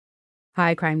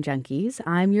Hi, Crime Junkies.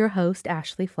 I'm your host,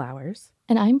 Ashley Flowers.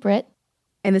 And I'm Britt.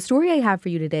 And the story I have for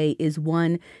you today is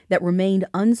one that remained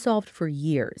unsolved for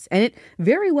years. And it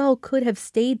very well could have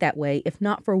stayed that way if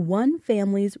not for one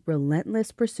family's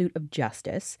relentless pursuit of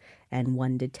justice and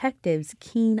one detective's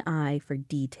keen eye for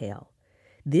detail.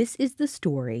 This is the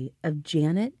story of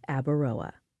Janet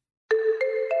Abaroa.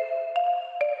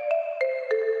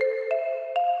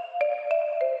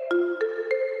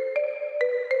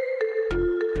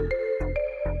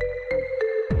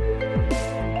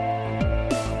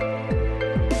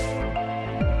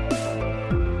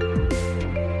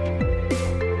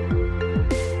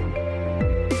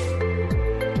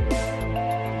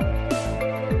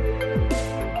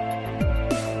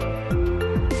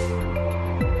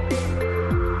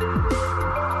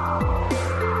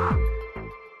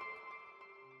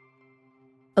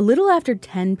 A little after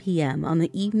 10 p.m. on the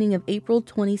evening of April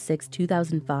 26,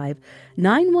 2005,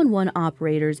 911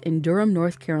 operators in Durham,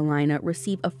 North Carolina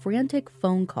receive a frantic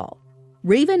phone call.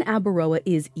 Raven Abaroa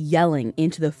is yelling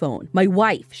into the phone, "My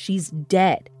wife, she's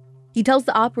dead." He tells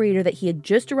the operator that he had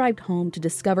just arrived home to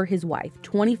discover his wife,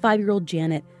 25-year-old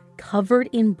Janet, covered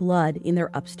in blood in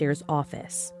their upstairs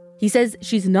office. He says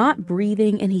she's not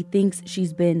breathing and he thinks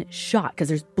she's been shot because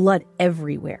there's blood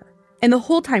everywhere. And the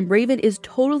whole time, Raven is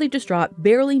totally distraught,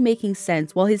 barely making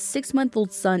sense, while his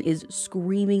 6-month-old son is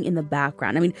screaming in the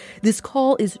background. I mean, this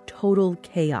call is total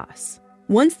chaos.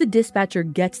 Once the dispatcher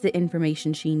gets the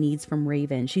information she needs from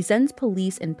Raven, she sends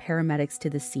police and paramedics to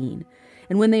the scene.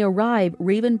 And when they arrive,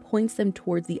 Raven points them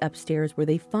towards the upstairs where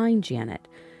they find Janet.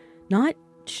 Not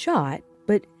shot,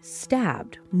 but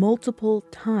stabbed multiple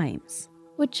times.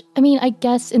 Which, I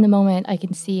guess in the moment I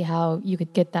can see how you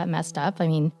could get that messed up.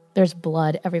 There's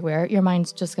blood everywhere. Your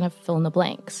mind's just going to fill in the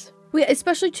blanks. Well,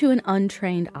 especially to an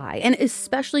untrained eye, and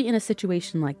especially in a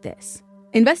situation like this.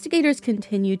 Investigators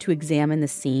continue to examine the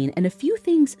scene, and a few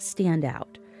things stand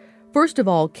out. First of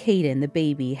all, Caden, the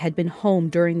baby, had been home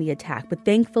during the attack, but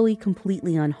thankfully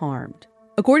completely unharmed.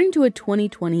 According to a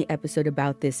 2020 episode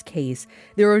about this case,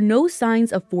 there are no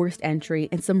signs of forced entry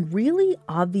and some really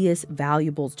obvious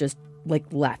valuables just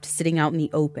left sitting out in the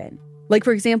open. Like,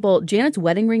 for example, Janet's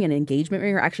wedding ring and engagement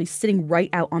ring are actually sitting right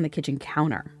out on the kitchen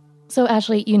counter. So,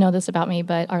 Ashley, you know this about me,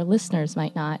 but our listeners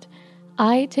might not.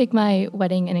 I take my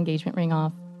wedding and engagement ring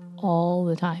off all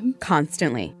the time.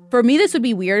 Constantly. For me, this would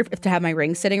be weird to have my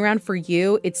ring sitting around. For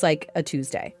you, it's like a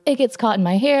Tuesday. It gets caught in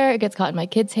my hair. It gets caught in my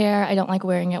kids' hair. I don't like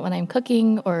wearing it when I'm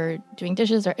cooking or doing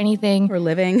dishes or anything. Or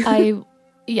living. I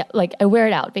wear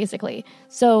it out, basically.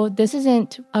 So this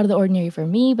isn't out of the ordinary for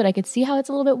me, but I could see how it's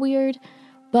a little bit weird.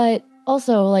 But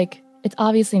also, it's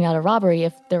obviously not a robbery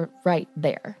if they're right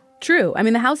there. True.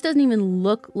 The house doesn't even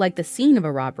look like the scene of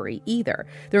a robbery either.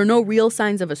 There are no real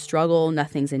signs of a struggle.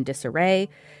 Nothing's in disarray.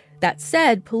 That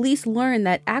said, police learn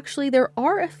that actually there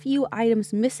are a few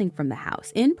items missing from the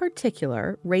house. In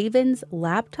particular, Raven's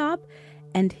laptop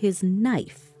and his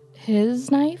knife.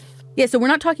 His knife? Yeah, so we're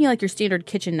not talking like your standard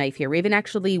kitchen knife here. Raven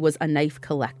actually was a knife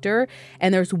collector,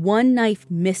 and there's one knife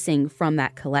missing from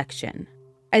that collection.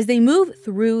 As they move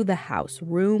through the house,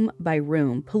 room by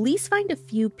room, police find a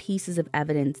few pieces of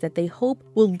evidence that they hope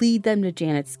will lead them to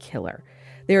Janet's killer.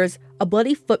 There's a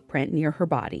bloody footprint near her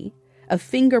body, a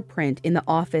fingerprint in the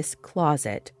office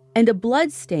closet, and a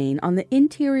blood stain on the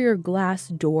interior glass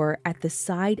door at the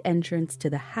side entrance to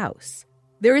the house.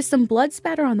 There is some blood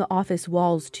spatter on the office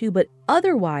walls too, but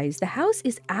otherwise, the house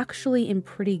is actually in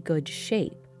pretty good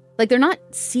shape. They're not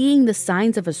seeing the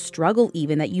signs of a struggle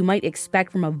even that you might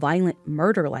expect from a violent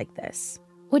murder like this.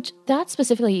 Which, that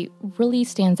specifically really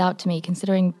stands out to me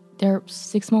considering their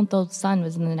 6-month-old son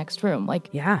was in the next room.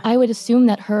 Yeah. I would assume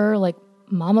that her,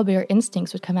 mama bear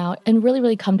instincts would come out and really,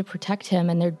 really come to protect him,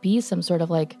 and there'd be some sort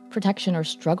of, protection or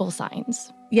struggle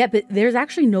signs. Yeah, but there's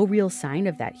actually no real sign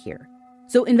of that here.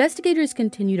 So investigators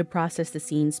continue to process the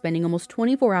scene, spending almost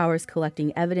 24 hours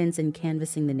collecting evidence and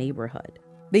canvassing the neighborhood.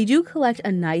 They do collect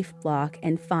a knife block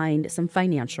and find some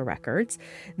financial records.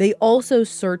 They also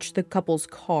search the couple's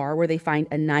car where they find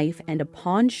a knife and a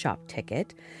pawn shop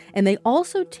ticket. And they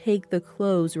also take the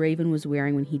clothes Raven was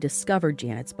wearing when he discovered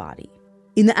Janet's body.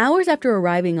 In the hours after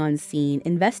arriving on scene,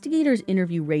 investigators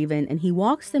interview Raven and he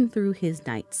walks them through his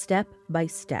night step by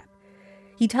step.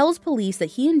 He tells police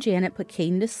that he and Janet put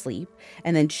Caden to sleep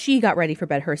and then she got ready for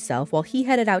bed herself while he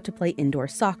headed out to play indoor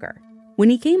soccer. When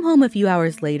he came home a few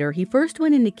hours later, he first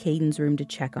went into Caden's room to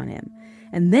check on him.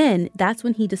 And then that's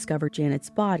when he discovered Janet's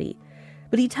body.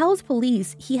 But he tells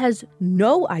police he has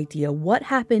no idea what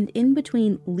happened in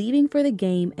between leaving for the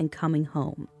game and coming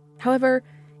home. However,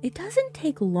 it doesn't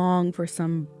take long for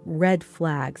some red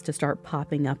flags to start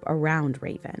popping up around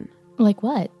Raven. Like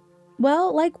what?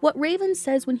 Well, like what Raven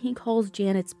says when he calls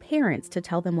Janet's parents to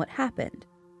tell them what happened.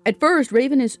 At first,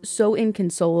 Raven is so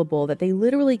inconsolable that they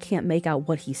literally can't make out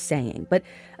what he's saying, but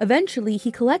eventually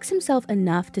he collects himself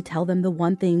enough to tell them the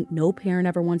one thing no parent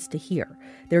ever wants to hear: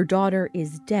 their daughter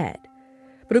is dead.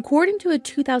 But according to a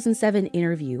 2007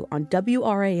 interview on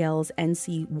WRAL's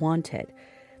NC Wanted,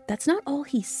 that's not all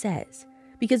he says,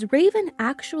 because Raven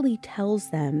actually tells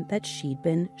them that she'd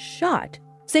been shot.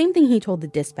 Same thing he told the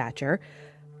dispatcher,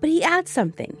 but he adds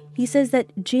something. He says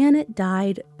that Janet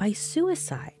died by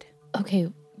suicide. Okay,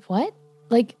 what?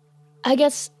 Like, I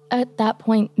guess at that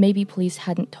point, maybe police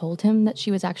hadn't told him that she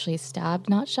was actually stabbed,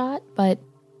 not shot, but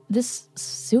this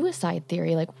suicide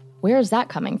theory, like, where is that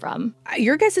coming from?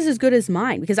 Your guess is as good as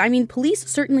mine, because, police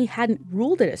certainly hadn't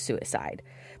ruled it a suicide.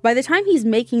 By the time he's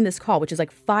making this call, which is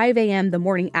like 5 a.m. the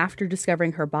morning after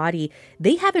discovering her body,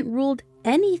 they haven't ruled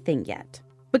anything yet.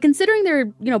 But considering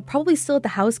they're, probably still at the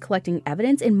house collecting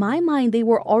evidence, in my mind, they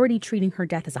were already treating her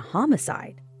death as a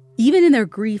homicide. Even in their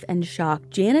grief and shock,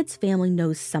 Janet's family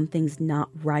knows something's not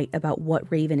right about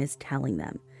what Raven is telling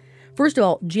them. First of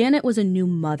all, Janet was a new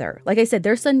mother. Like I said,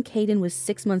 their son Caden was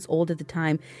 6 months old at the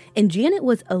time, and Janet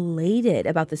was elated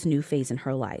about this new phase in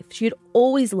her life. She had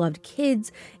always loved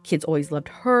kids. Kids always loved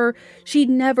her. She'd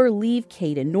never leave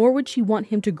Caden, nor would she want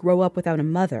him to grow up without a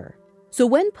mother. So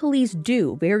when police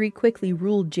do very quickly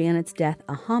rule Janet's death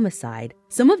a homicide,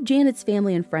 some of Janet's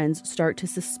family and friends start to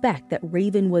suspect that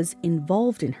Raven was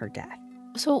involved in her death.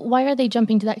 So why are they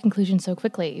jumping to that conclusion so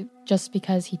quickly? Just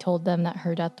because he told them that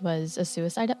her death was a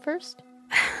suicide at first?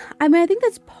 I think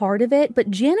that's part of it,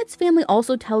 but Janet's family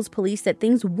also tells police that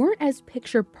things weren't as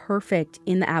picture perfect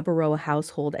in the Abaroa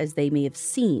household as they may have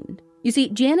seemed. You see,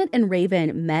 Janet and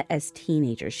Raven met as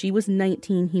teenagers. She was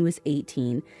 19, he was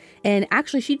 18. And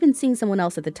actually, she'd been seeing someone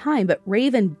else at the time, but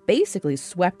Raven basically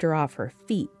swept her off her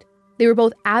feet. They were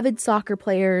both avid soccer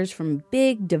players from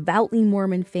big, devoutly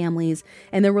Mormon families,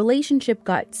 and their relationship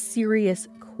got serious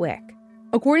quick.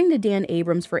 According to Dan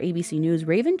Abrams for ABC News,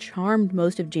 Raven charmed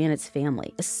most of Janet's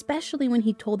family, especially when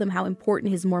he told them how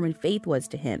important his Mormon faith was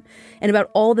to him and about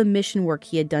all the mission work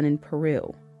he had done in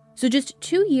Peru. So just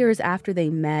 2 years after they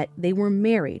met, they were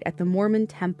married at the Mormon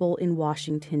Temple in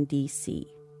Washington, D.C.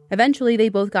 Eventually, they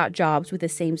both got jobs with the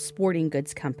same sporting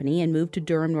goods company and moved to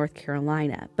Durham, North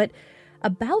Carolina. But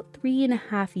about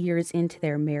 3.5 years into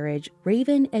their marriage,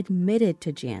 Raven admitted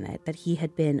to Janet that he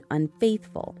had been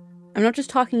unfaithful. I'm not just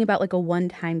talking about like a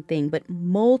one-time thing, but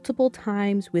multiple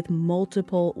times with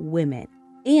multiple women.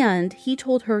 And he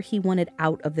told her he wanted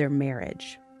out of their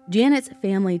marriage. Janet's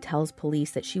family tells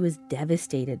police that she was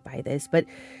devastated by this, but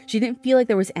she didn't feel like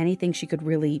there was anything she could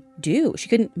really do. She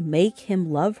couldn't make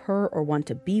him love her or want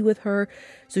to be with her,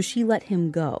 so she let him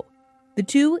go. The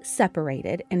two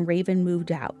separated and Raven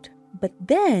moved out. But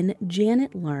then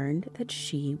Janet learned that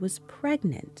she was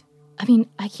pregnant.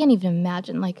 I can't even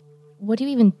imagine, what do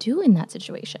you even do in that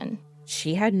situation?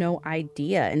 She had no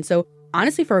idea, and so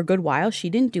honestly, for a good while, she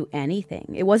didn't do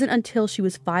anything. It wasn't until she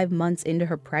was 5 months into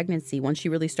her pregnancy when she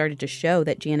really started to show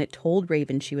that Janet told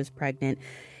Raven she was pregnant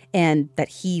and that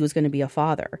he was going to be a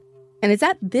father. And it's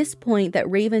at this point that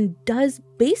Raven does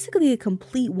basically a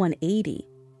complete 180.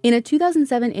 In a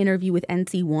 2007 interview with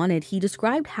NC Wanted, he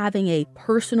described having a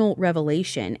personal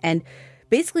revelation, and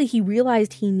basically he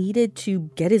realized he needed to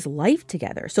get his life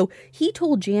together. So he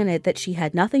told Janet that she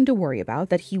had nothing to worry about,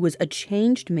 that he was a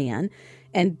changed man.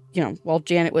 And, while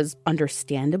Janet was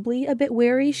understandably a bit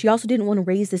wary, she also didn't want to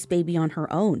raise this baby on her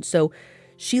own. So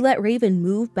she let Raven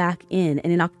move back in,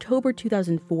 and in October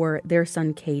 2004, their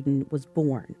son Caden was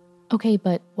born. Okay,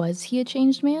 but was he a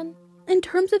changed man? In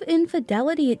terms of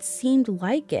infidelity, it seemed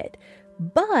like it.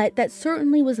 But that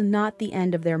certainly was not the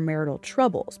end of their marital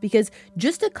troubles, because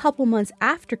just a couple months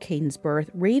after Caden's birth,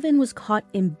 Raven was caught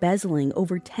embezzling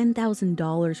over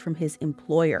 $10,000 from his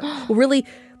employer. Well, really,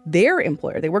 their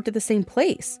employer. They worked at the same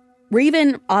place.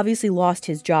 Raven obviously lost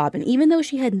his job, and even though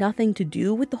she had nothing to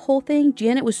do with the whole thing,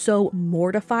 Janet was so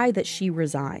mortified that she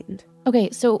resigned. Okay,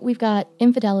 so we've got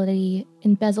infidelity,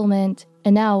 embezzlement,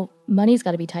 and now money's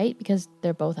got to be tight because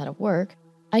they're both out of work.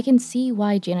 I can see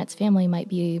why Janet's family might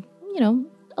be,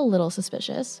 a little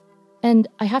suspicious. And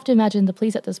I have to imagine the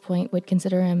police at this point would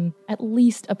consider him at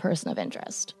least a person of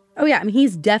interest. Oh yeah,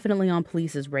 he's definitely on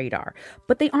police's radar,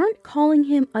 but they aren't calling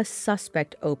him a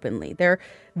suspect openly. They're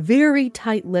very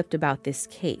tight-lipped about this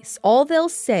case. All they'll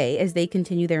say as they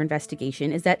continue their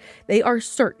investigation is that they are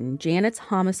certain Janet's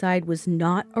homicide was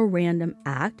not a random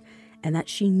act and that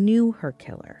she knew her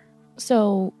killer.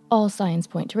 So all signs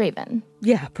point to Raven.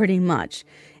 Yeah, pretty much.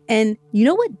 And you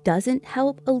know what doesn't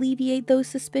help alleviate those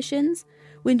suspicions?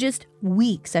 When just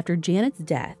weeks after Janet's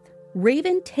death,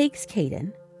 Raven takes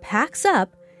Caden, packs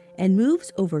up, and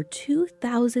moves over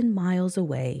 2,000 miles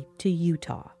away to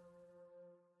Utah.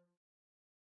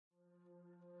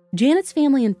 Janet's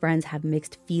family and friends have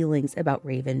mixed feelings about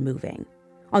Raven moving.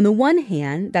 On the one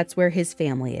hand, that's where his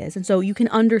family is, and so you can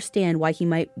understand why he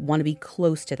might want to be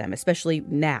close to them, especially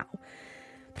now.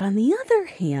 But on the other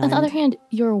hand...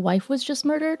 your wife was just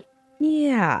murdered?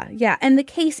 Yeah, and the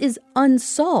case is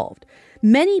unsolved.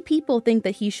 Many people think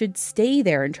that he should stay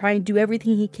there and try and do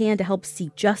everything he can to help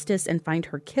seek justice and find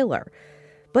her killer.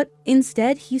 But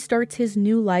instead, he starts his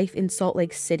new life in Salt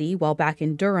Lake City, while back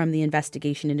in Durham, the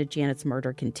investigation into Janet's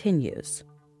murder continues.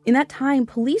 In that time,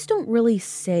 police don't really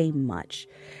say much.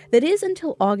 That is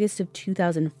until August of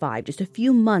 2005, just a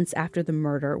few months after the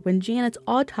murder, when Janet's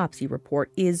autopsy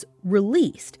report is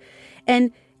released.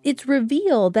 And it's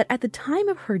revealed that at the time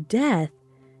of her death,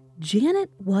 Janet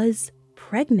was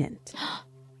pregnant.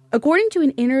 According to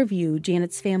an interview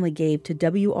Janet's family gave to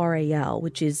WRAL,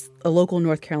 which is a local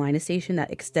North Carolina station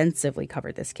that extensively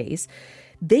covered this case,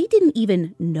 they didn't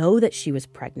even know that she was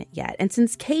pregnant yet. And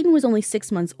since Caden was only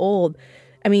 6 months old,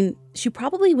 she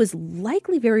probably was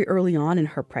likely very early on in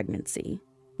her pregnancy.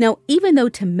 Now, even though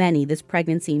to many this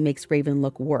pregnancy makes Raven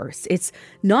look worse, it's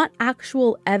not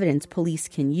actual evidence police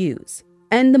can use.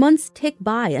 And the months tick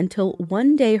by until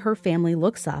one day her family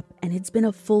looks up and it's been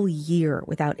a full year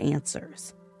without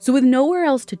answers. So with nowhere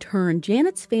else to turn,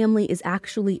 Janet's family is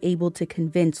actually able to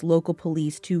convince local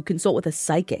police to consult with a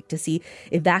psychic to see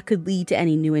if that could lead to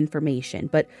any new information.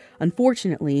 But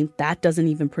unfortunately, that doesn't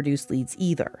even produce leads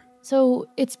either. So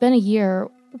it's been a year.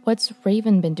 What's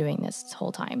Raven been doing this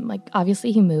whole time?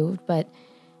 Obviously he moved, but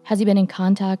has he been in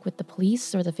contact with the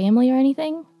police or the family or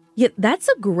anything? Yeah, that's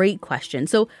a great question.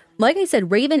 So, like I said,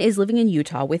 Raven is living in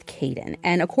Utah with Caden.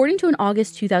 And according to an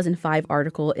August 2005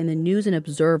 article in the News and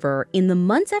Observer, in the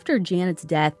months after Janet's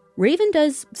death, Raven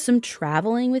does some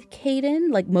traveling with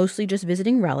Caden, mostly just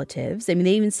visiting relatives. They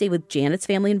even stay with Janet's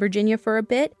family in Virginia for a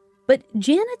bit. But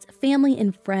Janet's family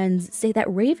and friends say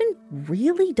that Raven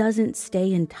really doesn't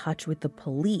stay in touch with the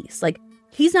police.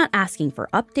 He's not asking for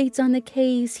updates on the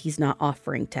case. He's not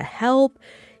offering to help.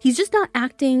 He's just not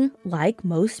acting like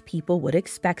most people would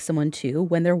expect someone to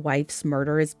when their wife's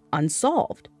murder is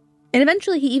unsolved. And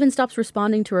eventually he even stops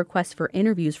responding to requests for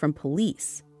interviews from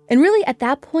police. And really at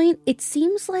that point, it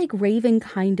seems like Raven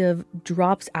kind of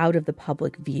drops out of the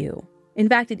public view. In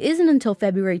fact, it isn't until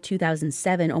February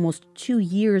 2007, almost 2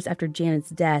 years after Janet's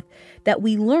death, that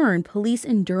we learn police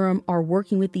in Durham are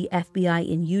working with the FBI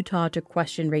in Utah to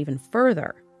question Raven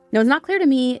further. Now, it's not clear to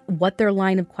me what their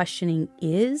line of questioning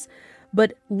is,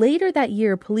 but later that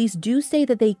year, police do say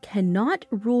that they cannot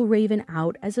rule Raven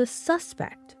out as a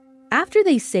suspect. After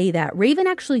they say that, Raven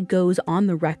actually goes on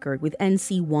the record with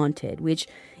NC Wanted, which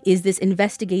is this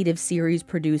investigative series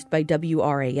produced by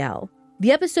WRAL.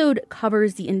 The episode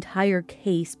covers the entire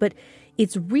case, but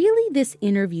it's really this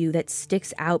interview that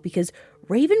sticks out because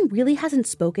Raven really hasn't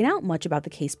spoken out much about the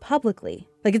case publicly.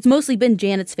 It's mostly been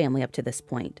Janet's family up to this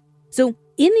point. So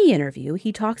in the interview,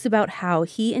 he talks about how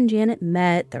he and Janet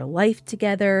met, their life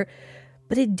together,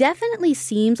 but it definitely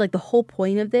seems like the whole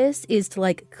point of this is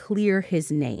to clear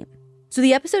his name. So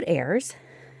the episode airs,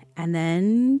 and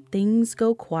then things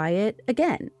go quiet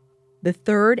again. The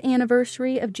 3rd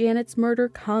anniversary of Janet's murder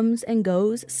comes and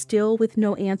goes, still with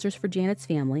no answers for Janet's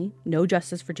family, no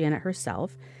justice for Janet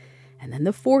herself. And then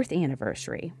the 4th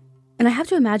anniversary. And I have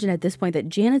to imagine at this point that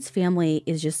Janet's family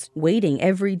is just waiting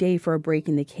every day for a break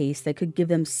in the case that could give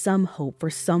them some hope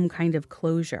for some kind of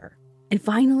closure. And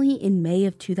finally, in May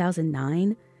of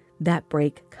 2009, that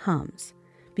break comes.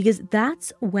 Because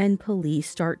that's when police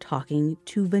start talking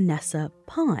to Vanessa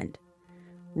Pond,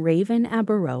 Raven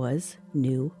Abaroa's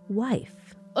new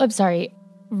wife. I'm sorry,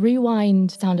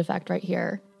 rewind sound effect right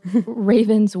here.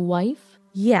 Raven's wife?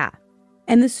 Yeah.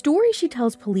 And the story she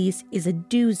tells police is a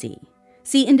doozy.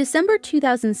 See, in December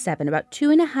 2007, about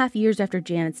 2.5 years after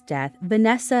Janet's death,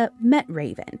 Vanessa met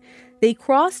Raven. They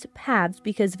crossed paths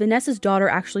because Vanessa's daughter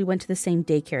actually went to the same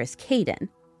daycare as Caden.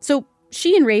 So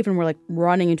she and Raven were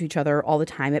running into each other all the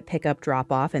time at pickup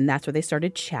drop-off, and that's where they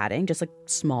started chatting, just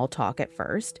small talk at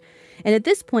first. And at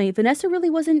this point, Vanessa really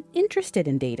wasn't interested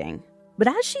in dating. But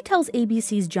as she tells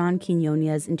ABC's John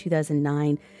Quinones in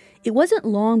 2009, it wasn't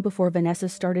long before Vanessa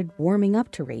started warming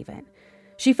up to Raven.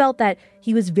 She felt that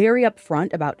he was very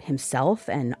upfront about himself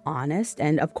and honest,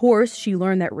 and of course, she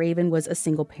learned that Raven was a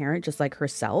single parent just like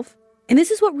herself. And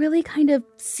this is what really kind of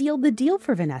sealed the deal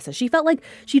for Vanessa. She felt like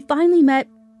she'd finally met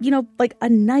a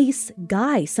nice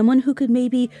guy, someone who could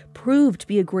maybe prove to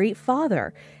be a great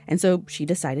father. And so she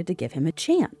decided to give him a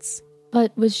chance.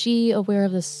 But was she aware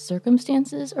of the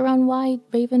circumstances around why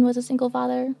Raven was a single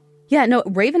father? Yeah, no,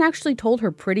 Raven actually told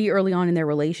her pretty early on in their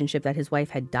relationship that his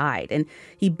wife had died. And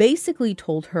he basically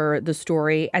told her the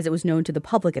story as it was known to the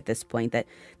public at this point, that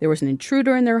there was an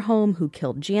intruder in their home who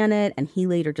killed Janet, and he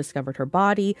later discovered her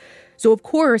body. So, of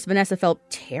course, Vanessa felt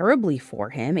terribly for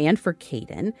him and for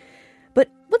Caden. But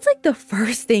what's like the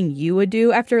first thing you would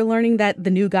do after learning that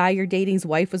the new guy you're dating's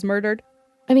wife was murdered?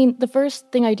 I mean, the first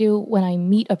thing I do when I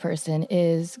meet a person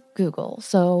is Google.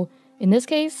 So in this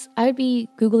case, I would be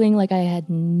Googling like I had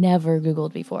never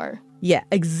Googled before. Yeah,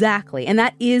 exactly. And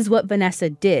that is what Vanessa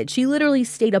did. She literally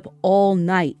stayed up all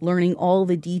night learning all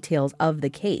the details of the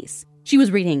case. She was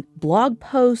reading blog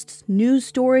posts, news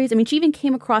stories. I mean, she even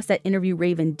came across that interview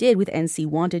Raven did with NC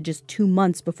Wanted just 2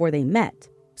 months before they met.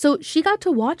 So she got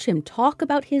to watch him talk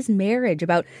about his marriage,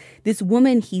 about this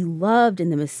woman he loved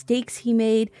and the mistakes he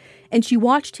made. And she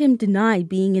watched him deny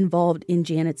being involved in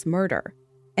Janet's murder.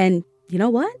 And you know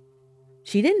what?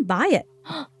 She didn't buy it.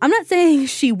 I'm not saying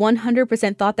she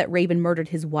 100% thought that Raven murdered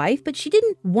his wife, but she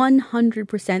didn't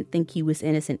 100% think he was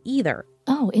innocent either.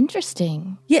 Oh,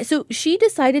 interesting. Yeah, so she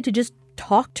decided to just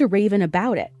talk to Raven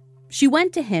about it. She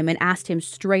went to him and asked him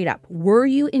straight up, were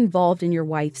you involved in your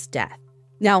wife's death?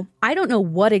 Now, I don't know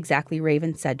what exactly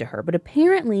Raven said to her, but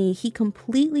apparently he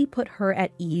completely put her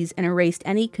at ease and erased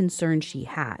any concern she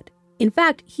had. In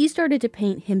fact, he started to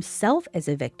paint himself as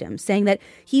a victim, saying that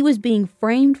he was being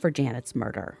framed for Janet's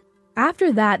murder.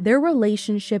 After that, their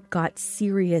relationship got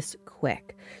serious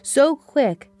quick. So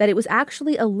quick that it was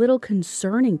actually a little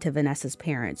concerning to Vanessa's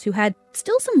parents, who had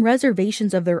still some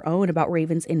reservations of their own about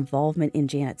Raven's involvement in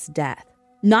Janet's death.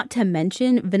 Not to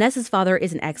mention, Vanessa's father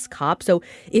is an ex-cop, so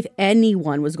if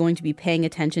anyone was going to be paying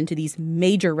attention to these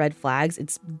major red flags,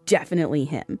 it's definitely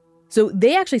him. So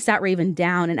they actually sat Raven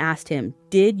down and asked him,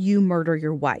 did you murder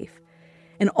your wife?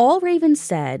 And all Raven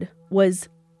said was,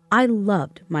 I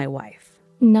loved my wife.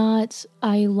 Not,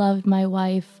 I loved my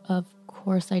wife, of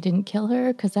course I didn't kill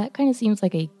her, because that kind of seems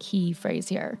like a key phrase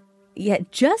here. Yeah,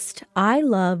 just, I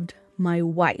loved my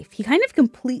wife. He kind of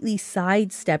completely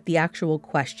sidestepped the actual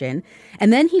question,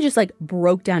 and then he just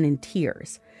broke down in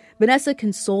tears. Vanessa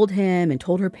consoled him and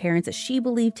told her parents that she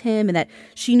believed him and that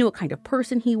she knew what kind of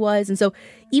person he was. And so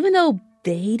even though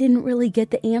they didn't really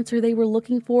get the answer they were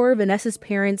looking for, Vanessa's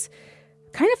parents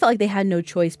kind of felt like they had no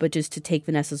choice but just to take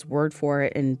Vanessa's word for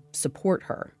it and support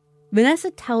her.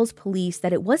 Vanessa tells police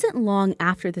that it wasn't long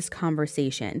after this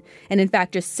conversation, and in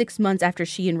fact just 6 months after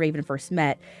she and Raven first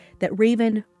met, that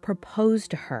Raven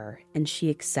proposed to her and she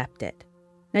accepted.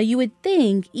 Now, you would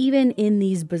think, even in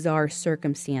these bizarre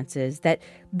circumstances, that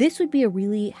this would be a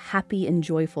really happy and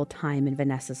joyful time in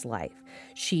Vanessa's life.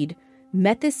 She'd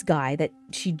met this guy that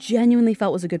she genuinely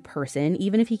felt was a good person,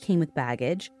 even if he came with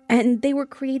baggage, and they were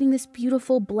creating this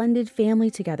beautiful blended family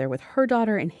together with her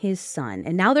daughter and his son,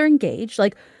 and now they're engaged.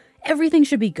 Everything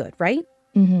should be good, right?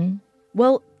 Mm-hmm.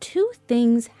 Well, 2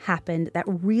 things happened that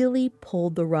really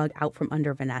pulled the rug out from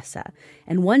under Vanessa,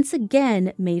 and once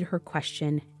again made her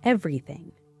question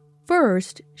everything.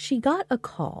 First, she got a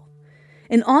call,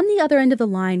 and on the other end of the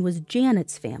line was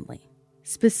Janet's family,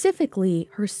 specifically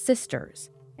her sisters,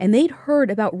 and they'd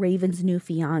heard about Raven's new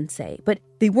fiancé, but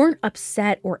they weren't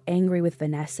upset or angry with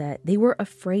Vanessa. They were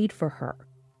afraid for her.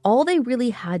 All they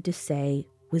really had to say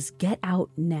was, get out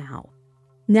now.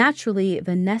 Naturally,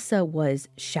 Vanessa was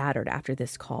shattered after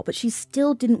this call, but she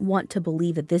still didn't want to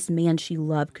believe that this man she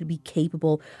loved could be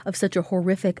capable of such a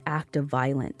horrific act of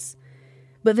violence.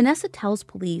 But Vanessa tells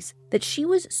police that she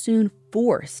was soon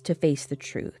forced to face the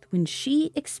truth when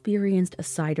she experienced a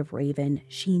side of Raven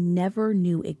she never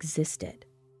knew existed.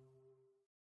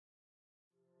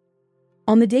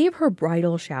 On the day of her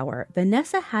bridal shower,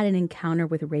 Vanessa had an encounter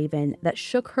with Raven that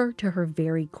shook her to her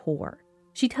very core.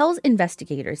 She tells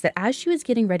investigators that as she was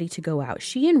getting ready to go out,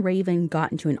 she and Raven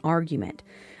got into an argument.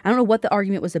 I don't know what the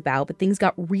argument was about, but things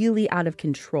got really out of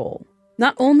control.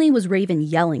 Not only was Raven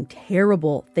yelling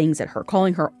terrible things at her,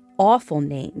 calling her awful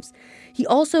names, he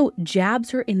also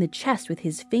jabs her in the chest with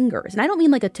his fingers. And I don't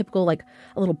mean a typical, a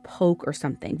little poke or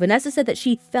something. Vanessa said that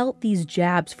she felt these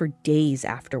jabs for days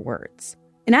afterwards.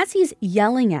 And as he's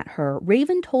yelling at her,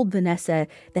 Raven told Vanessa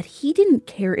that he didn't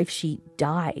care if she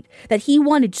died, that he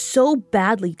wanted so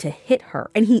badly to hit her,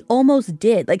 and he almost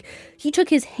did. He took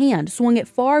his hand, swung it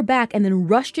far back, and then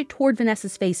rushed it toward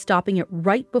Vanessa's face, stopping it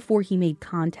right before he made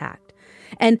contact.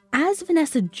 And as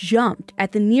Vanessa jumped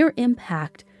at the near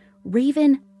impact,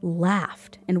 Raven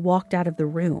laughed and walked out of the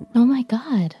room. Oh my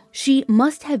God. She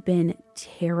must have been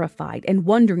terrified and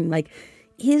wondering,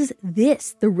 is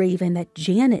this the Raven that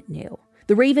Janet knew?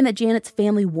 The Raven that Janet's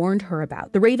family warned her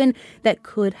about. The Raven that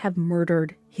could have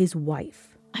murdered his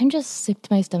wife. I'm just sick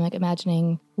to my stomach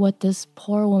imagining what this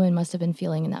poor woman must have been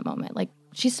feeling in that moment.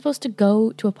 she's supposed to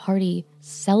go to a party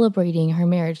celebrating her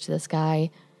marriage to this guy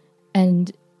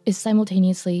and is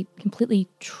simultaneously completely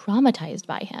traumatized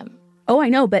by him. Oh, I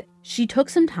know, but she took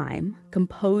some time,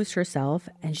 composed herself,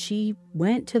 and she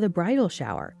went to the bridal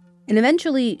shower. And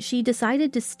eventually, she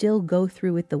decided to still go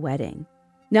through with the wedding.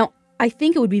 Now, I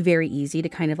think it would be very easy to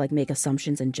kind of like make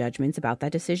assumptions and judgments about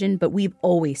that decision, but we've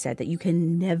always said that you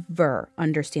can never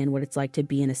understand what it's like to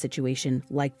be in a situation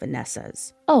like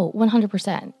Vanessa's. Oh,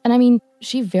 100%. And I mean,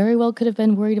 she very well could have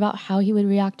been worried about how he would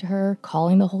react to her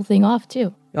calling the whole thing off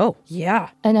too. Oh,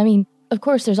 yeah. And I mean, of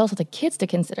course, there's also the kids to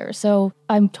consider, so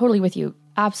I'm totally with you.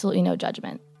 Absolutely no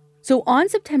judgment. So on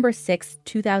September 6,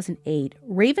 2008,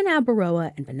 Raven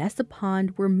Abaroa and Vanessa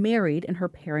Pond were married in her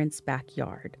parents'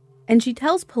 backyard. And she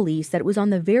tells police that it was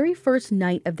on the very first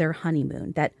night of their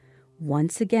honeymoon that,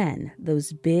 once again,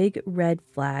 those big red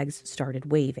flags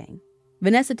started waving.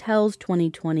 Vanessa tells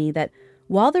 2020 that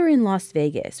while they're in Las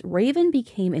Vegas, Raven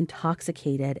became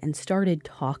intoxicated and started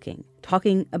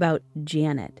talking about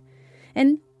Janet.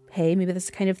 And hey, maybe this is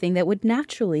the kind of thing that would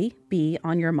naturally be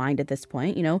on your mind at this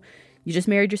point. You know, you just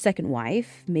married your second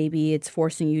wife. Maybe it's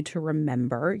forcing you to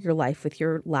remember your life with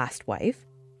your last wife.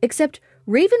 Except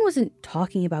Raven wasn't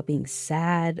talking about being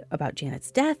sad about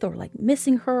Janet's death or like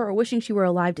missing her or wishing she were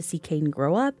alive to see Caden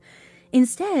grow up.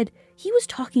 Instead, he was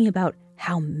talking about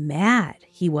how mad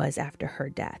he was after her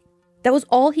death. That was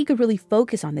all he could really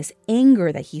focus on, this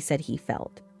anger that he said he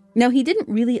felt. Now, he didn't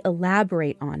really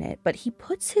elaborate on it, but he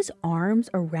puts his arms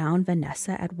around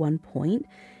Vanessa at one point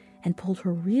and pulled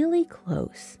her really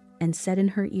close and said in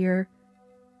her ear,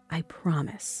 "I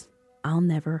promise I'll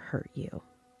never hurt you."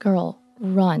 Girl,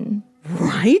 run.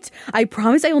 Right? I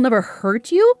promise I will never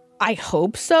hurt you? I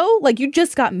hope so. Like, you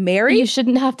just got married? You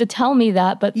shouldn't have to tell me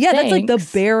that, but yeah, thanks. That's like the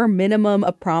bare minimum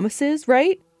of promises,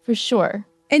 right? For sure.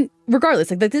 And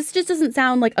regardless, like this just doesn't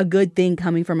sound like a good thing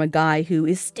coming from a guy who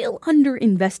is still under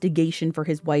investigation for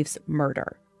his wife's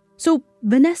murder. So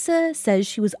Vanessa says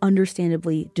she was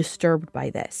understandably disturbed by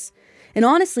this. And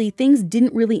honestly, things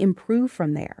didn't really improve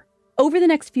from there. Over the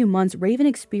next few months, Raven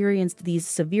experienced these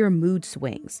severe mood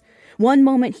swings. One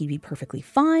moment, he'd be perfectly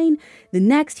fine. The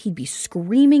next, he'd be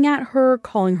screaming at her,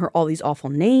 calling her all these awful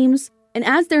names. And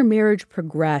as their marriage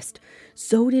progressed,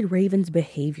 so did Raven's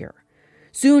behavior.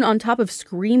 Soon, on top of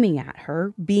screaming at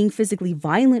her, being physically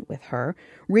violent with her,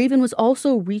 Raven was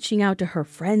also reaching out to her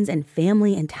friends and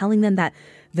family and telling them that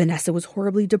Vanessa was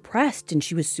horribly depressed and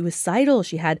she was suicidal,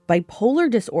 she had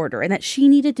bipolar disorder, and that she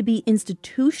needed to be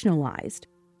institutionalized.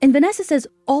 And Vanessa says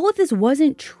all of this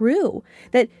wasn't true,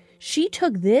 that she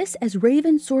took this as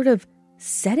Raven sort of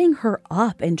setting her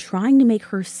up and trying to make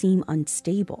her seem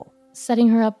unstable. Setting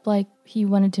her up like he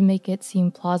wanted to make it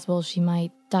seem plausible she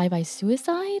might die by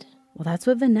suicide? Well, that's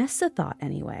what Vanessa thought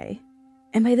anyway.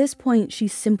 And by this point, she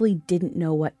simply didn't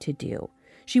know what to do.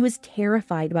 She was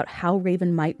terrified about how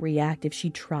Raven might react if she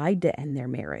tried to end their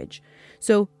marriage.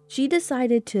 So she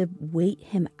decided to wait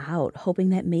him out, hoping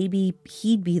that maybe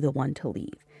he'd be the one to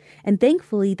leave. And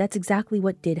thankfully, that's exactly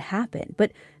what did happen,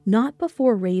 but not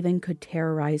before Raven could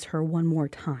terrorize her one more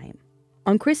time.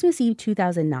 On Christmas Eve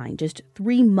 2009, just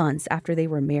 3 months after they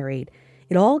were married,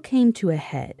 it all came to a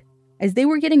head. As they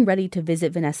were getting ready to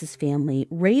visit Vanessa's family,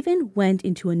 Raven went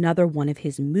into another one of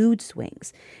his mood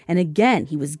swings. And again,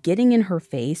 he was getting in her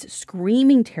face,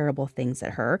 screaming terrible things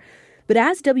at her. But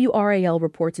as WRAL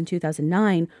reports in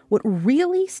 2009, what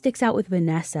really sticks out with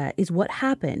Vanessa is what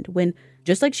happened when,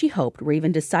 just like she hoped,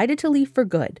 Raven decided to leave for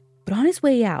good. But on his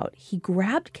way out, he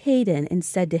grabbed Caden and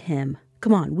said to him,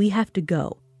 "Come on, we have to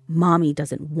go. Mommy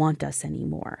doesn't want us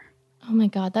anymore." Oh my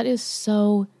God, that is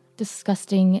so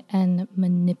disgusting and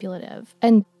manipulative.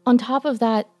 And on top of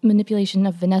that manipulation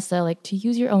of Vanessa, like to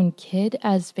use your own kid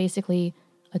as basically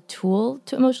a tool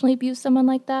to emotionally abuse someone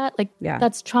like that, like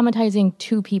that's traumatizing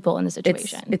 2 people in the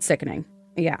situation. It's sickening.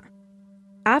 Yeah.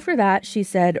 After that, she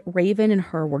said Raven and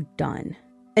her were done.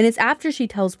 And it's after she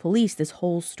tells police this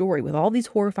whole story with all these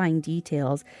horrifying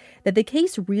details that the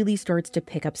case really starts to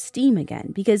pick up steam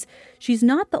again, because she's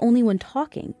not the only one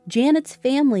talking. Janet's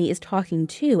family is talking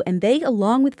too, and they,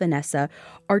 along with Vanessa,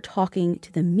 are talking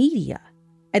to the media.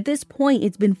 At this point,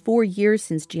 it's been 4 years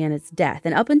since Janet's death,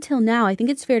 and up until now, I think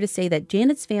it's fair to say that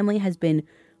Janet's family has been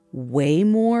way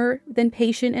more than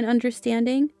patient and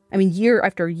understanding. I mean, year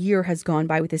after year has gone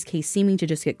by with this case seeming to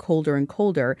just get colder and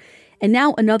colder. And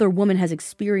now another woman has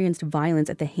experienced violence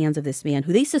at the hands of this man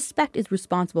who they suspect is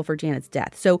responsible for Janet's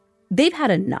death. So they've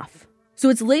had enough. So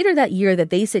it's later that year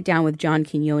that they sit down with John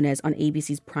Quinones on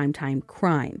ABC's Primetime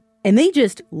Crime. And they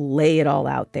just lay it all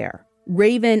out there.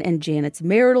 Raven and Janet's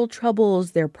marital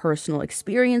troubles, their personal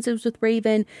experiences with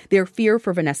Raven, their fear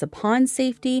for Vanessa Pond's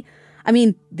safety. I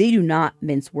mean, they do not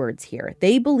mince words here.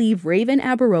 They believe Raven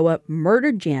Abaroa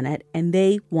murdered Janet and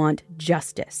they want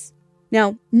justice.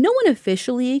 Now, no one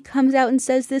officially comes out and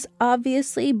says this,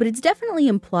 obviously, but it's definitely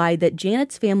implied that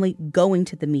Janet's family going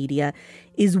to the media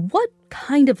is what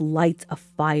kind of lights a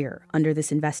fire under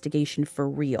this investigation for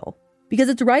real. Because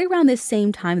it's right around this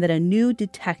same time that a new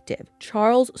detective,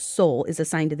 Charles Soule, is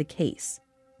assigned to the case.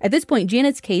 At this point,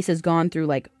 Janet's case has gone through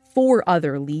like 4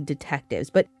 other lead detectives,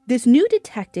 but this new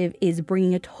detective is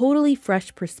bringing a totally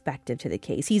fresh perspective to the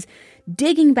case. He's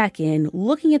digging back in,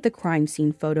 looking at the crime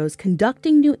scene photos,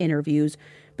 conducting new interviews,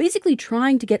 basically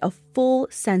trying to get a full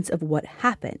sense of what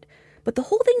happened. But the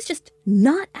whole thing's just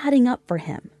not adding up for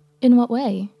him. In what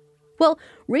way? Well,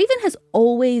 Raven has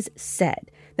always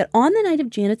said that on the night of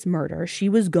Janet's murder, she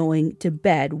was going to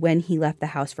bed when he left the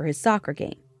house for his soccer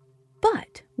game.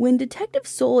 But when Detective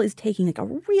Soule is taking like a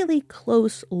really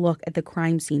close look at the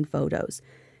crime scene photos,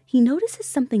 he notices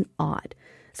something odd,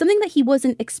 something that he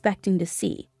wasn't expecting to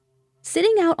see.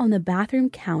 Sitting out on the bathroom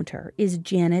counter is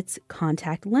Janet's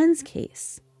contact lens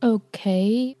case.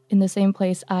 Okay, in the same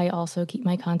place I also keep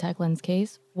my contact lens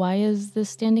case. Why is this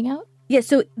standing out? Yeah,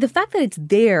 so the fact that it's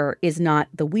there is not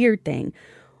the weird thing.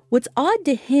 What's odd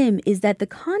to him is that the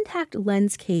contact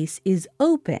lens case is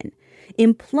open,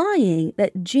 implying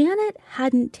that Janet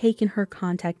hadn't taken her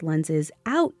contact lenses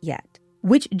out yet,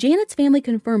 which Janet's family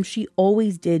confirmed she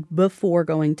always did before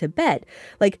going to bed.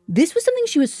 Like, this was something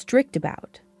she was strict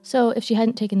about. So if she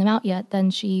hadn't taken them out yet,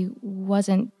 then she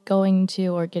wasn't going to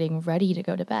or getting ready to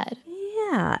go to bed.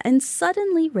 Yeah, and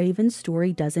suddenly Raven's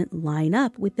story doesn't line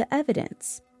up with the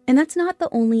evidence. And that's not the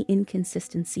only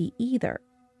inconsistency either.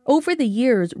 Over the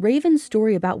years, Raven's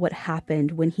story about what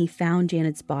happened when he found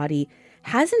Janet's body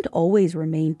hasn't always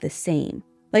remained the same.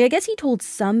 Like, I guess he told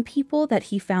some people that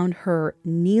he found her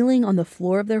kneeling on the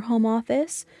floor of their home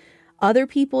office. Other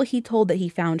people he told that he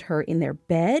found her in their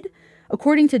bed.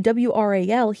 According to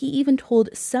WRAL, he even told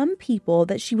some people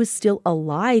that she was still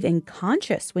alive and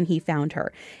conscious when he found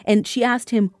her. And she asked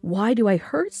him, "Why do I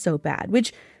hurt so bad?"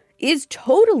 Which is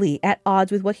totally at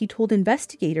odds with what he told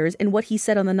investigators and what he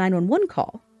said on the 911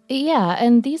 call. Yeah,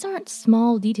 and these aren't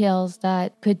small details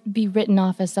that could be written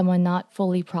off as someone not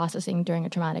fully processing during a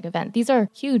traumatic event. These are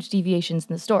huge deviations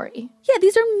in the story. Yeah,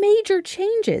 these are major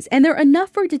changes, and they're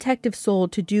enough for Detective Soule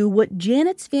to do what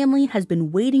Janet's family has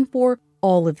been waiting for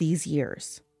all of these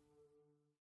years.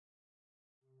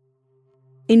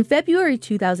 In February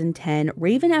 2010,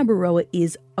 Raven Abaroa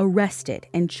is arrested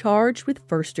and charged with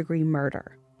first-degree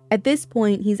murder. At this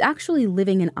point, he's actually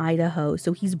living in Idaho,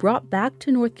 so he's brought back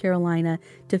to North Carolina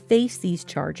to face these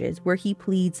charges, where he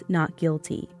pleads not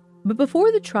guilty. But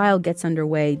before the trial gets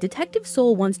underway, Detective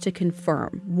Soule wants to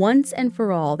confirm, once and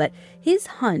for all, that his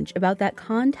hunch about that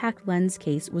contact lens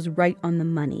case was right on the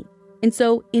money. And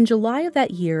so, in July of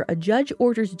that year, a judge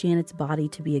orders Janet's body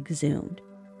to be exhumed.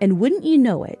 And wouldn't you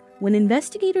know it, when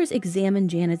investigators examine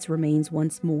Janet's remains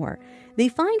once more, they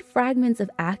find fragments of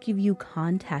AccuView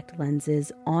contact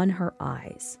lenses on her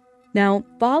eyes. Now,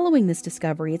 following this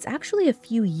discovery, it's actually a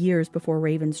few years before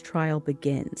Raven's trial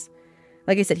begins.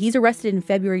 Like I said, he's arrested in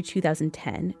February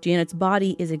 2010. Janet's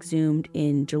body is exhumed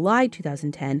in July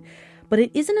 2010, but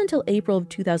it isn't until April of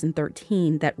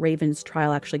 2013 that Raven's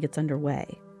trial actually gets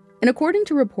underway. And according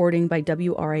to reporting by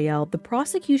WRAL, the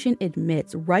prosecution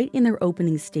admits right in their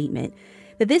opening statement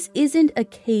that this isn't a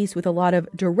case with a lot of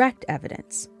direct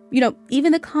evidence. You know,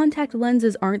 even the contact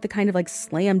lenses aren't the kind of like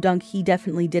slam dunk he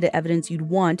definitely did it evidence you'd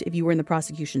want if you were in the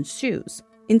prosecution's shoes.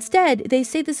 Instead, they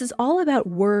say this is all about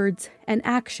words and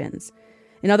actions.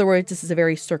 In other words, this is a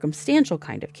very circumstantial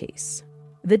kind of case.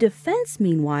 The defense,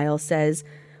 meanwhile, says,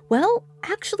 well,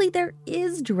 actually, there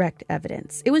is direct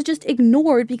evidence. It was just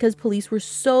ignored because police were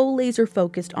so laser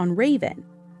focused on Raven.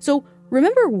 So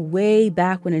remember way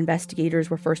back when investigators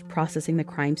were first processing the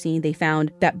crime scene, they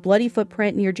found that bloody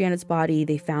footprint near Janet's body,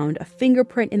 they found a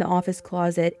fingerprint in the office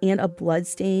closet, and a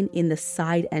bloodstain in the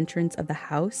side entrance of the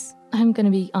house? I'm going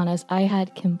to be honest, I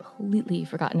had completely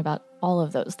forgotten about all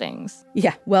of those things.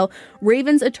 Yeah, well,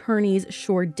 Raven's attorneys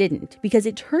sure didn't, because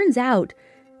it turns out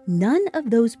none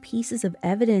of those pieces of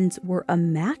evidence were a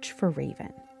match for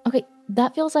Raven. Okay,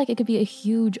 that feels like it could be a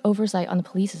huge oversight on the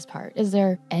police's part. Is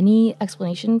there any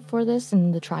explanation for this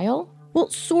in the trial?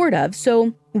 Well, sort of.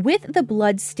 So, with the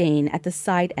blood stain at the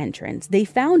side entrance, they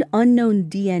found unknown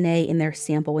DNA in their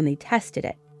sample when they tested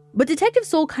it. But Detective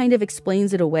Soule kind of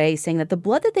explains it away, saying that the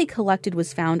blood that they collected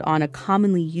was found on a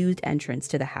commonly used entrance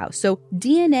to the house. So,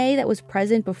 DNA that was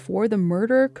present before the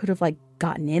murder could have,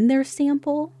 gotten in their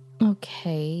sample.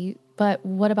 Okay, but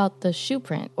what about the shoe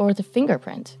print or the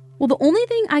fingerprint? Well, the only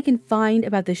thing I can find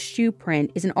about the shoe print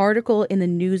is an article in the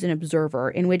News and Observer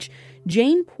in which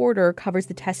Jane Porter covers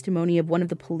the testimony of one of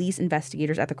the police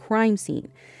investigators at the crime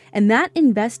scene. And that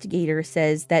investigator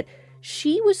says that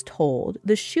she was told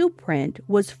the shoe print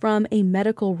was from a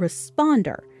medical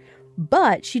responder,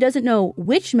 but she doesn't know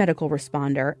which medical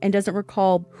responder and doesn't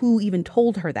recall who even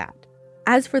told her that.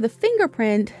 As for the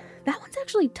fingerprint, that one's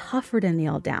actually tougher to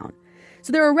nail down.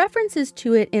 So there are references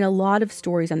to it in a lot of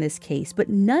stories on this case, but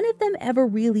none of them ever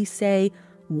really say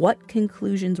what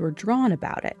conclusions were drawn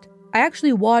about it. I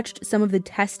actually watched some of the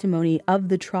testimony of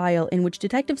the trial in which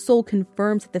Detective Soule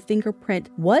confirms that the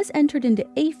fingerprint was entered into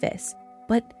APHIS,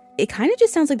 but it kind of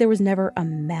just sounds like there was never a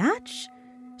match.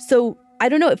 So I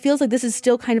don't know, it feels like this is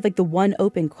still kind of like the one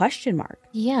open question mark.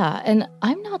 Yeah, and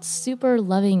I'm not super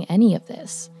loving any of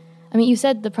this. I mean, you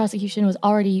said the prosecution was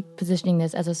already positioning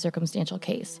this as a circumstantial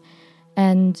case.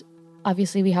 And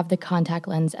obviously we have the contact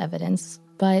lens evidence,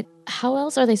 but how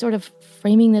else are they sort of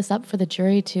framing this up for the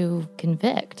jury to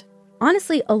convict?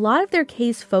 Honestly, a lot of their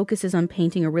case focuses on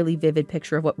painting a really vivid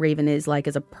picture of what Raven is like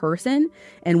as a person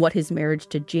and what his marriage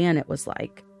to Janet was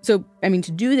like. So,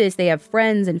 to do this, they have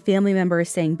friends and family members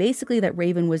saying basically that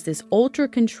Raven was this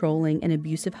ultra-controlling and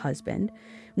abusive husband.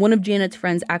 One of Janet's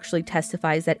friends actually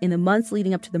testifies that in the months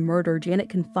leading up to the murder, Janet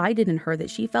confided in her that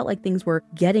she felt like things were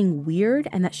getting weird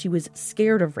and that she was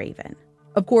scared of Raven.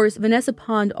 Of course, Vanessa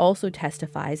Pond also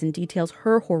testifies and details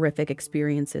her horrific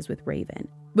experiences with Raven.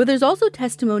 But there's also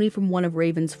testimony from one of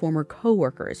Raven's former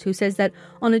co-workers who says that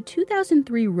on a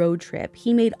 2003 road trip,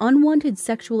 he made unwanted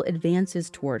sexual advances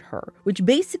toward her, which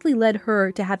basically led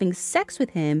her to having sex with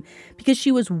him because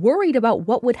she was worried about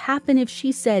what would happen if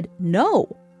she said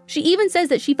no. She even says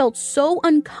that she felt so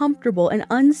uncomfortable and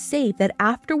unsafe that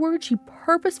afterward she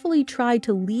purposefully tried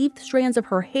to leave strands of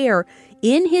her hair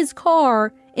in his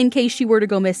car in case she were to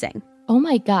go missing. Oh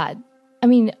my God.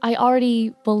 I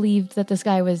already believed that this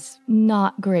guy was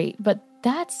not great, but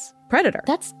that's... Predator.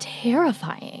 That's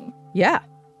terrifying. Yeah.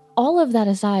 All of that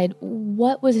aside,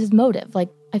 what was his motive?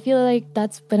 I feel like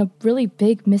that's been a really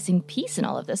big missing piece in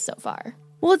all of this so far.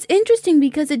 Well, it's interesting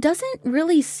because it doesn't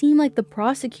really seem like the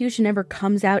prosecution ever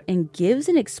comes out and gives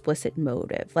an explicit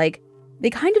motive. They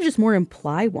kind of just more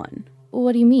imply one.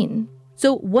 What do you mean?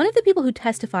 So one of the people who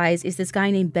testifies is this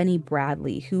guy named Benny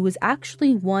Bradley, who was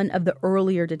actually one of the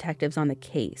earlier detectives on the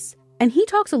case. And he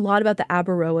talks a lot about the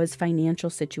Abaroa's financial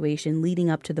situation leading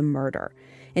up to the murder.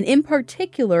 And in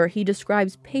particular, he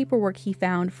describes paperwork he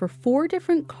found for 4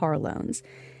 different car loans,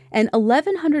 an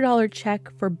 $1,100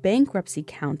 check for bankruptcy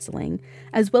counseling,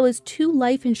 as well as 2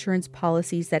 life insurance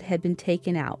policies that had been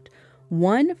taken out,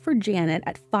 one for Janet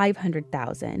at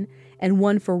 $500,000 and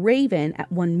one for Raven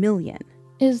at $1 million.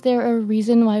 Is there a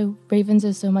reason why Raven's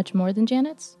is so much more than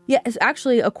Janet's? Yes,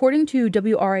 actually, according to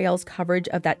WRAL's coverage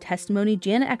of that testimony,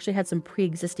 Janet actually had some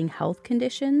pre-existing health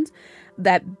conditions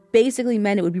that basically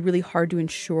meant it would be really hard to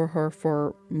insure her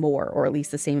for more, or at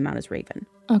least the same amount as Raven.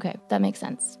 Okay, that makes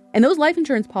sense. And those life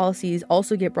insurance policies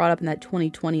also get brought up in that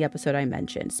 2020 episode I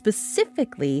mentioned.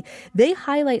 Specifically, they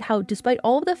highlight how despite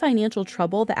all of the financial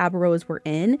trouble the Abaroas were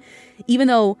in, even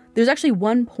though there's actually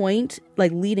one point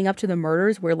leading up to the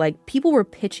murders where people were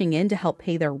pitching in to help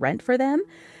pay their rent for them.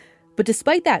 But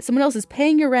despite that, someone else is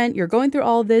paying your rent, you're going through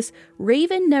all of this.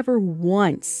 Raven never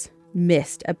once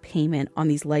missed a payment on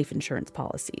these life insurance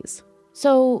policies.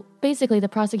 So basically the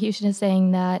prosecution is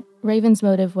saying that Raven's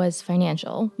motive was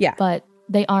financial. Yeah. But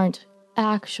they aren't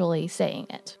actually saying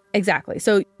it. Exactly.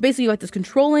 So basically you got this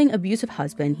controlling, abusive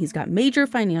husband. He's got major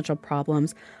financial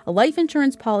problems, a life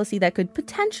insurance policy that could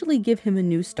potentially give him a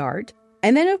new start.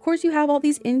 And then, of course, you have all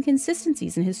these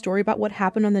inconsistencies in his story about what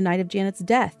happened on the night of Janet's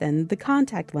death and the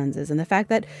contact lenses and the fact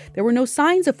that there were no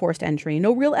signs of forced entry,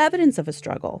 no real evidence of a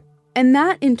struggle. And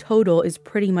that in total is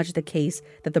pretty much the case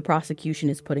that the prosecution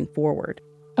is putting forward.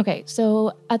 Okay,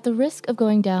 so at the risk of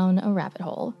going down a rabbit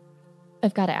hole,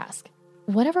 I've got to ask,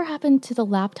 whatever happened to the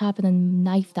laptop and the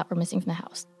knife that were missing from the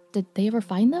house? Did they ever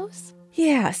find those?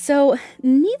 Yeah, so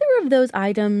neither of those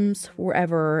items were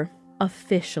ever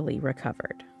officially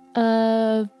recovered.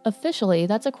 Officially?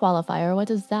 That's a qualifier. What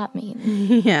does that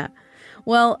mean? Yeah.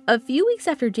 Well, a few weeks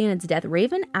after Janet's death,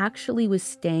 Raven actually was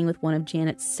staying with one of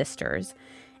Janet's sisters.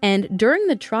 And during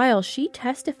the trial, she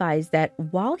testifies that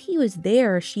while he was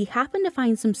there, she happened to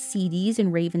find some CDs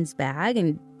in Raven's bag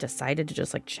and decided to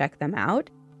just check them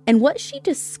out. And what she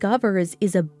discovers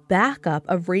is a backup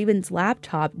of Raven's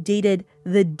laptop dated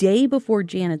the day before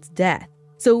Janet's death.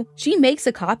 So she makes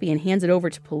a copy and hands it over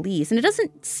to police. And it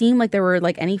doesn't seem like there were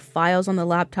any files on the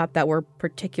laptop that were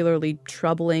particularly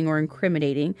troubling or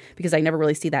incriminating, because I never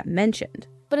really see that mentioned.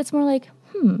 But it's more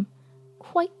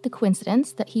quite the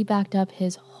coincidence that he backed up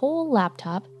his whole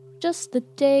laptop just the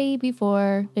day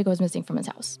before it goes missing from his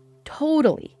house.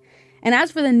 Totally. And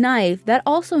as for the knife, that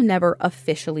also never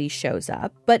officially shows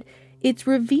up, but it's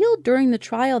revealed during the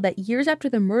trial that years after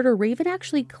the murder, Raven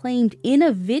actually claimed in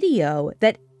a video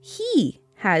that he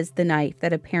has the knife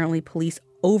that apparently police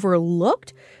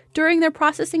overlooked during their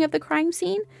processing of the crime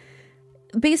scene.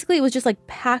 Basically, it was just like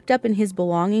packed up in his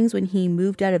belongings when he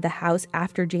moved out of the house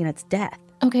after Janet's death.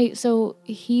 Okay, so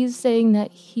he's saying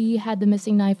that he had the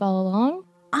missing knife all along?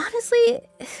 Honestly,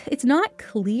 it's not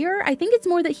clear. I think it's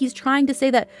more that he's trying to say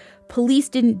that police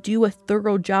didn't do a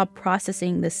thorough job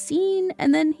processing the scene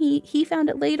and then he found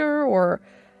it later or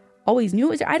always knew it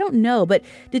was there. I don't know, but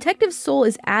Detective Soule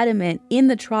is adamant in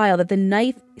the trial that the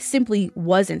knife simply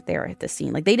wasn't there at the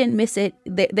scene. Like, they didn't miss it.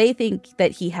 They think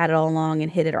that he had it all along and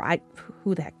hid it, or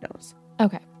who the heck knows.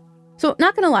 Okay. So,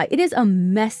 not gonna lie, it is a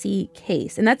messy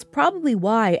case. And that's probably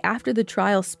why, after the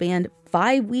trial spanned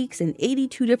 5 weeks and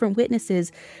 82 different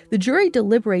witnesses, the jury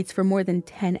deliberates for more than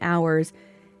 10 hours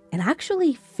and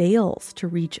actually fails to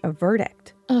reach a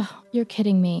verdict. Ugh, you're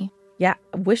kidding me. Yeah,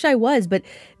 I wish I was, but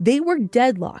they were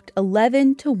deadlocked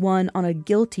 11-1 on a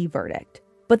guilty verdict.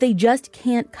 But they just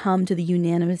can't come to the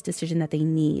unanimous decision that they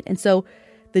need. And so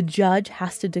the judge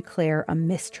has to declare a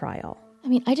mistrial. I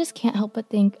mean, I just can't help but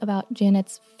think about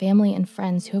Janet's family and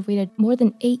friends who have waited more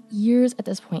than 8 years at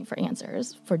this point for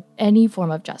answers, for any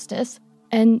form of justice.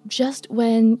 And just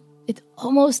when it's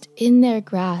almost in their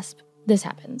grasp, this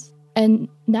happens. And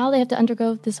now they have to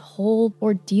undergo this whole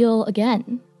ordeal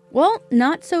again. Well,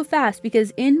 not so fast,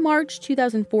 because in March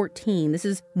 2014, this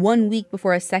is 1 week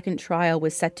before a second trial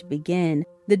was set to begin,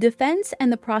 the defense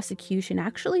and the prosecution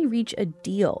actually reach a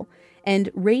deal,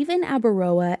 and Raven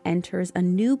Abaroa enters a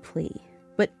new plea,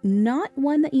 but not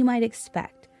one that you might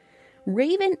expect.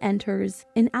 Raven enters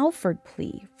an Alford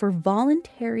plea for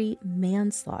voluntary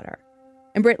manslaughter.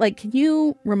 And Britt, can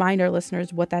you remind our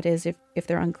listeners what that is if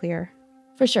they're unclear?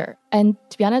 For sure. And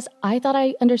to be honest, I thought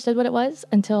I understood what it was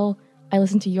until I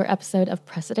listened to your episode of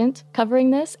Precedent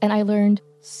covering this, and I learned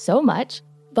so much.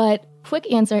 But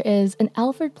quick answer is an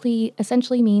Alford plea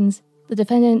essentially means the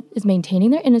defendant is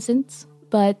maintaining their innocence,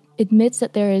 but admits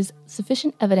that there is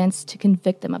sufficient evidence to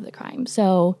convict them of the crime.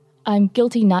 So I'm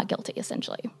guilty, not guilty,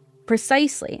 essentially.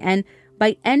 Precisely. And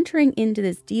by entering into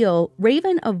this deal,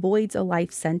 Raven avoids a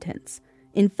life sentence.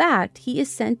 In fact, he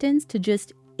is sentenced to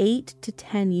just 8 to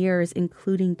 10 years,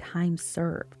 including time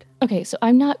served. Okay, so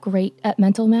I'm not great at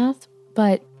mental math,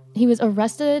 but he was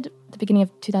arrested at the beginning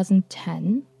of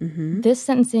 2010. Mm-hmm. This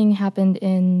sentencing happened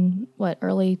in,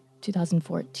 early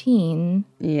 2014?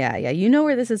 Yeah, you know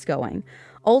where this is going.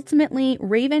 Ultimately,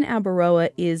 Raven Abaroa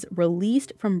is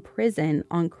released from prison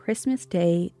on Christmas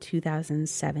Day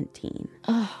 2017.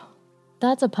 Oh,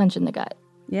 that's a punch in the gut.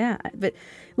 Yeah, but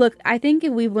look, I think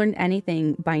if we've learned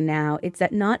anything by now, it's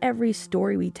that not every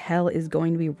story we tell is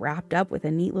going to be wrapped up with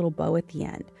a neat little bow at the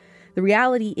end. The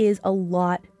reality is a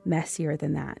lot messier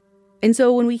than that. And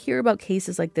so when we hear about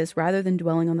cases like this, rather than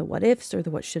dwelling on the what ifs or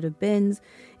the what should have beens,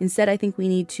 instead I think we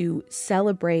need to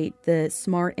celebrate the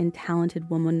smart and talented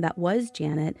woman that was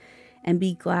Janet and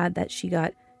be glad that she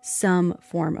got some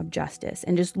form of justice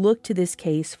and just look to this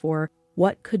case for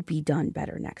what could be done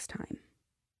better next time.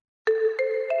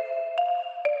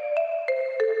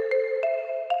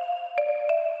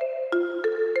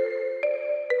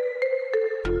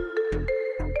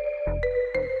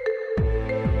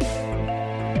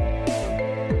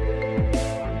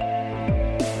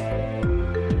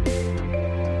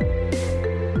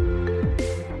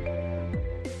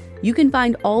 You can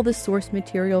find all the source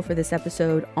material for this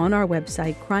episode on our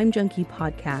website,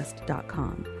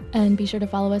 crimejunkiepodcast.com. And be sure to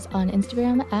follow us on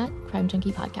Instagram at Crime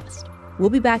Junkie Podcast.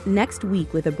 We'll be back next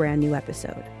week with a brand new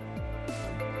episode.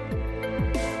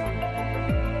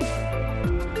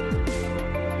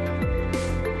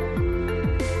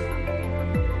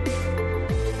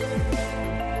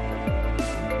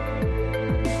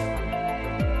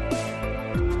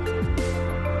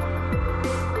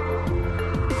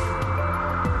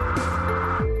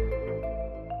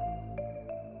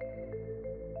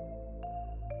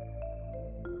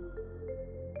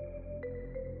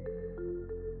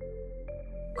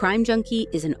 Crime Junkie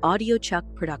is an Audio Chuck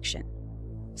production.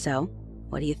 So,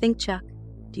 what do you think, Chuck?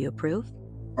 Do you approve?